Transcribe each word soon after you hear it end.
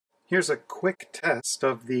Here's a quick test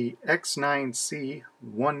of the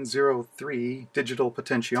X9C103 Digital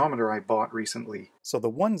Potentiometer I bought recently. So the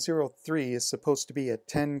 103 is supposed to be a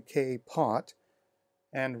 10K pot,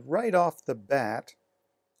 and right off the bat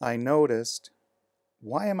I noticed,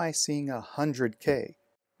 why am I seeing 100K?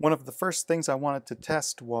 One of the first things I wanted to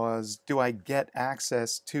test was, do I get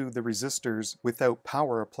access to the resistors without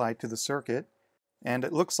power applied to the circuit? And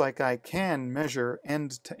it looks like I can measure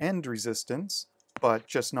end-to-end resistance, but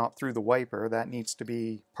just not through the wiper. That needs to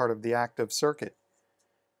be part of the active circuit.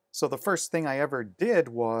 So the first thing I ever did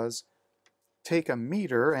was take a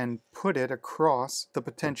meter and put it across the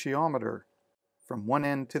potentiometer from one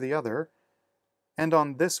end to the other. And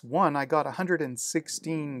on this one I got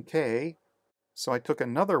 116K. So I took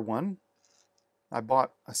another one. I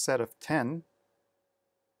bought a set of 10.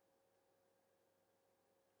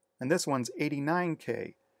 And this one's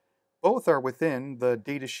 89K. Both are within the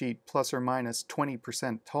datasheet plus or minus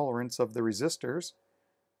 20% tolerance of the resistors,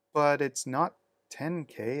 but it's not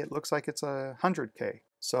 10K, it looks like it's 100K.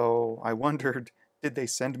 So I wondered, did they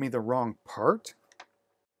send me the wrong part?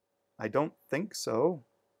 I don't think so.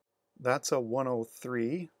 That's a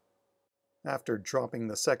 103. After dropping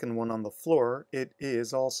the second one on the floor, it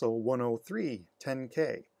is also 103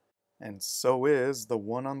 10K. And so is the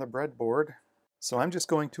one on the breadboard. So I'm just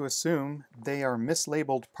going to assume they are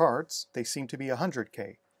mislabeled parts. They seem to be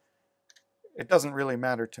 100K. It doesn't really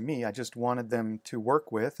matter to me. I just wanted them to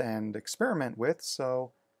work with and experiment with,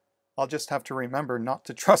 so I'll just have to remember not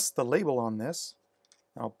to trust the label on this.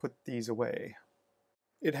 I'll put these away.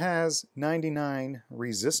 It has 99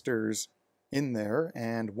 resistors in there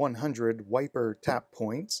and 100 wiper tap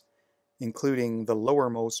points, including the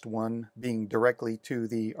lowermost one being directly to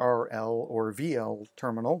the RL or VL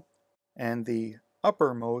terminal, and the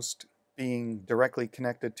uppermost being directly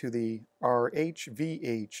connected to the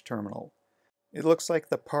RH-VH terminal. It looks like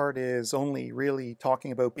the part is only really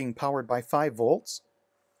talking about being powered by 5 volts,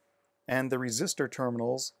 and the resistor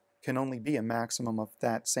terminals can only be a maximum of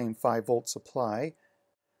that same 5 volt supply.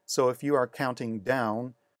 So if you are counting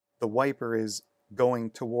down, the wiper is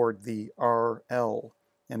going toward the RL,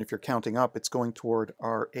 and if you're counting up, it's going toward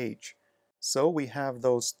RH. So we have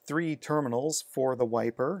those 3 terminals for the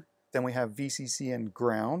wiper. Then we have VCC and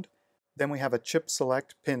ground. Then we have a chip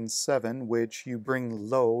select pin 7, which you bring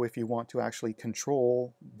low if you want to actually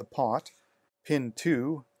control the pot. Pin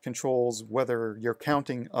 2 controls whether you're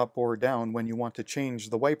counting up or down when you want to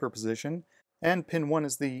change the wiper position. And pin 1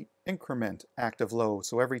 is the increment active low.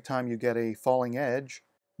 So every time you get a falling edge,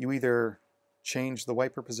 you either change the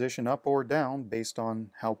wiper position up or down based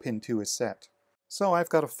on how pin 2 is set. So I've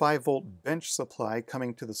got a 5 volt bench supply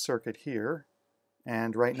coming to the circuit here.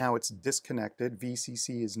 And right now it's disconnected.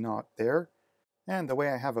 VCC is not there. And the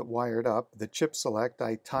way I have it wired up, the chip select,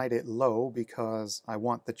 I tied it low because I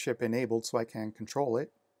want the chip enabled so I can control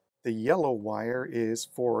it. The yellow wire is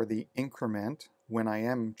for the increment when I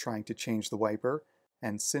am trying to change the wiper.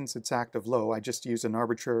 And since it's active low, I just use an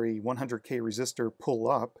arbitrary 100K resistor pull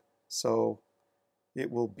up, so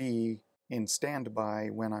it will be in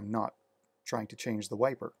standby when I'm not trying to change the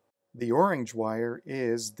wiper. The orange wire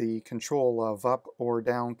is the control of up or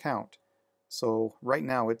down count. So right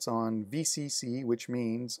now it's on VCC, which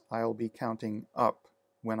means I'll be counting up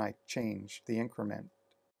when I change the increment.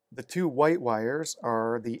 The 2 white wires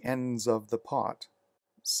are the ends of the pot.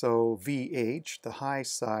 So VH, the high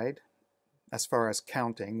side, as far as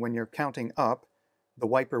counting, when you're counting up, the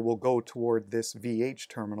wiper will go toward this VH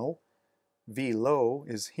terminal. V low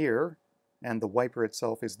is here, and the wiper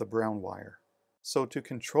itself is the brown wire. So to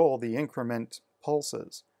control the increment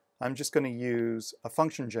pulses, I'm just going to use a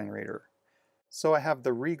function generator. So I have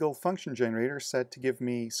the Regal function generator set to give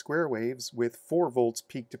me square waves with 4 volts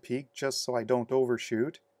peak to peak, just so I don't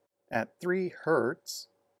overshoot, at 3 Hertz.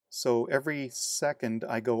 So every second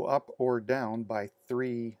I go up or down by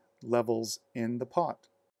 3 levels in the pot.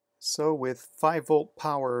 So with 5 volt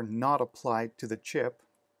power not applied to the chip,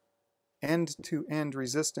 end-to-end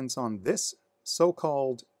resistance on this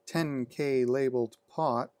so-called 10K labeled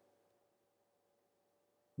pot,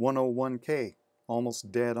 101K,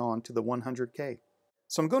 almost dead on to the 100K.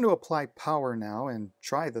 So I'm going to apply power now and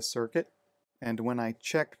try the circuit. And when I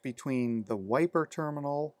check between the wiper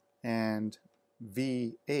terminal and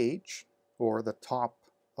VH, or the top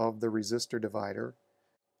of the resistor divider,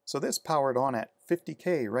 so this powered on at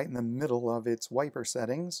 50K right in the middle of its wiper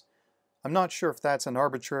settings. I'm not sure if that's an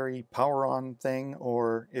arbitrary power on thing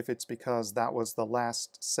or if it's because that was the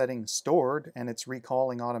last setting stored and it's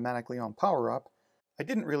recalling automatically on power up. I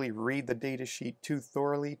didn't really read the datasheet too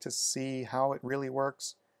thoroughly to see how it really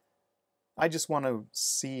works. I just want to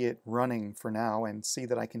see it running for now and see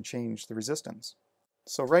that I can change the resistance.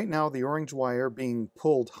 So right now the orange wire being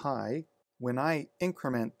pulled high, when I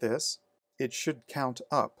increment this, it should count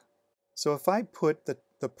up. So if I put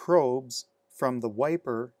the probes from the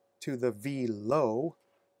wiper to the V low,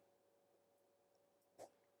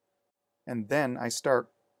 and then I start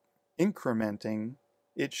incrementing,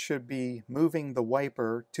 it should be moving the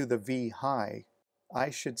wiper to the V high. I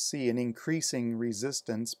should see an increasing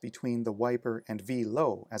resistance between the wiper and V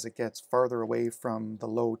low as it gets farther away from the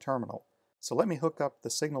low terminal. So let me hook up the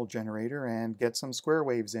signal generator and get some square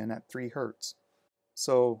waves in at 3 Hertz.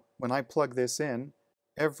 So when I plug this in,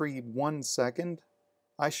 every 1 second,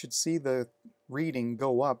 I should see the reading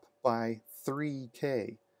go up by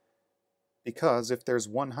 3K. Because if there's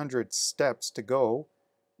 100 steps to go,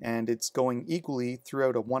 and it's going equally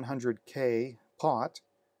throughout a 100K pot,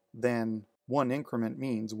 then 1 increment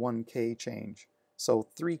means 1K change. So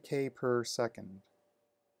 3K per second.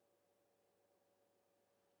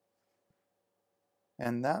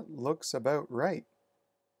 And that looks about right.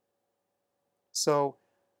 So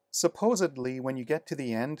supposedly when you get to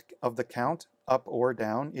the end of the count, up or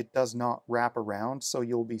down, it does not wrap around, so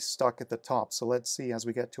you'll be stuck at the top. So let's see as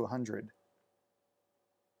we get to 100.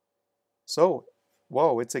 So,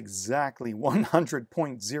 whoa, it's exactly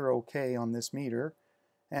 100.0K on this meter,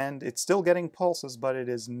 and it's still getting pulses, but it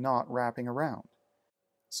is not wrapping around.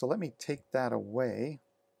 So let me take that away,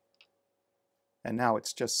 and now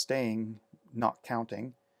it's just staying, not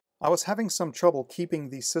counting. I was having some trouble keeping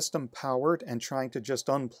the system powered and trying to just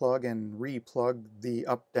unplug and replug the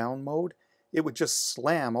up-down mode. It would just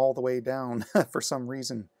slam all the way down for some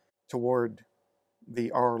reason toward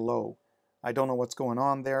the R low. I don't know what's going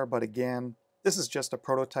on there, but again, this is just a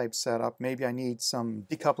prototype setup. Maybe I need some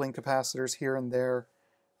decoupling capacitors here and there.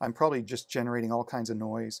 I'm probably just generating all kinds of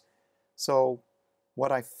noise. So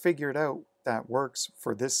what I figured out that works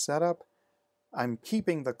for this setup, I'm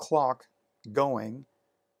keeping the clock going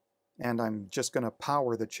and I'm just going to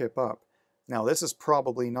power the chip up. Now this is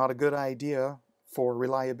probably not a good idea for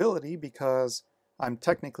reliability because I'm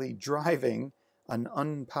technically driving an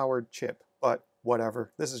unpowered chip, but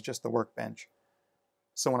whatever, this is just the workbench.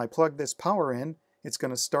 So when I plug this power in, it's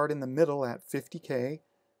going to start in the middle at 50K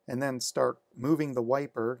and then start moving the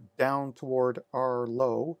wiper down toward R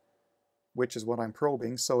low, which is what I'm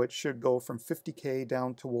probing, so it should go from 50K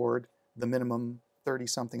down toward the minimum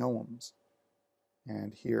 30-something ohms.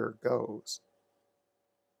 And here goes.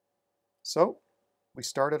 So we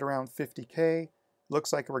started around 50K.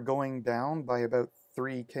 Looks like we're going down by about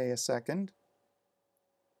 3K a second.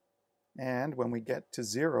 And when we get to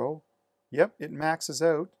 0, yep, it maxes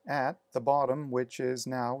out at the bottom, which is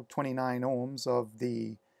now 29 ohms of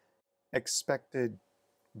the expected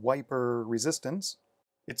wiper resistance.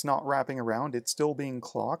 It's not wrapping around, it's still being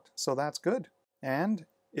clocked, so that's good. And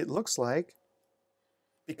it looks like,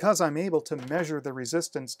 because I'm able to measure the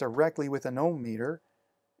resistance directly with an ohm meter,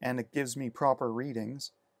 and it gives me proper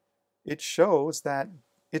readings, it shows that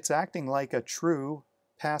it's acting like a true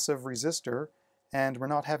passive resistor, and we're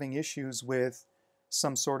not having issues with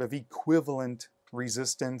some sort of equivalent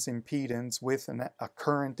resistance impedance with a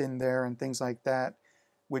current in there and things like that,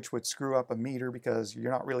 which would screw up a meter because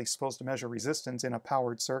you're not really supposed to measure resistance in a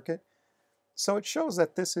powered circuit. So it shows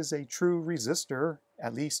that this is a true resistor,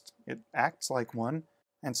 at least it acts like one,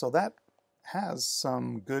 and so that has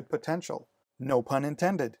some good potential. No pun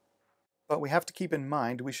intended. But we have to keep in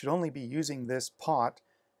mind we should only be using this pot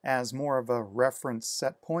as more of a reference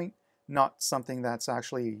set point, not something that's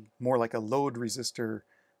actually more like a load resistor.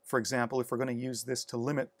 For example, if we're going to use this to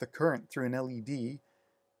limit the current through an LED,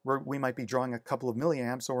 we might be drawing a couple of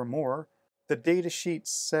milliamps or more. The datasheet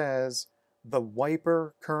says the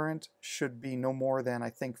wiper current should be no more than, I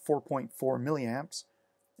think, 4.4 milliamps,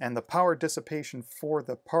 and the power dissipation for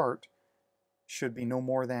the part should be no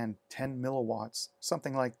more than 10 milliwatts,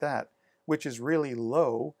 something like that, which is really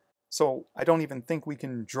low. So I don't even think we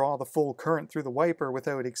can draw the full current through the wiper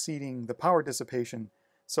without exceeding the power dissipation.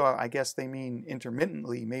 So I guess they mean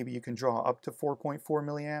intermittently, maybe you can draw up to 4.4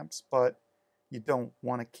 milliamps, but you don't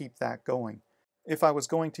want to keep that going. If I was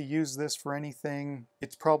going to use this for anything,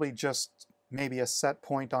 it's probably just maybe a set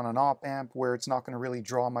point on an op-amp where it's not going to really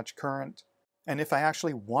draw much current. And if I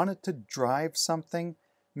actually wanted to drive something,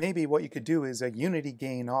 maybe what you could do is a unity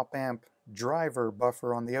gain op-amp driver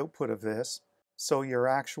buffer on the output of this, so your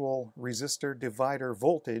actual resistor divider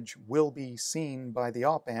voltage will be seen by the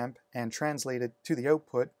op-amp and translated to the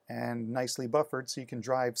output and nicely buffered so you can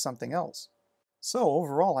drive something else. So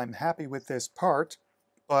overall I'm happy with this part,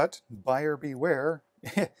 but buyer beware.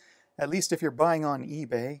 At least if you're buying on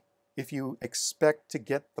eBay, if you expect to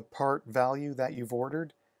get the part value that you've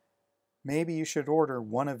ordered, maybe you should order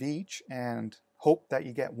one of each and hope that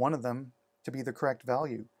you get one of them to be the correct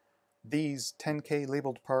value. These 10K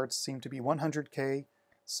labeled parts seem to be 100K,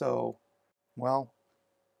 so, well,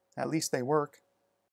 at least they work.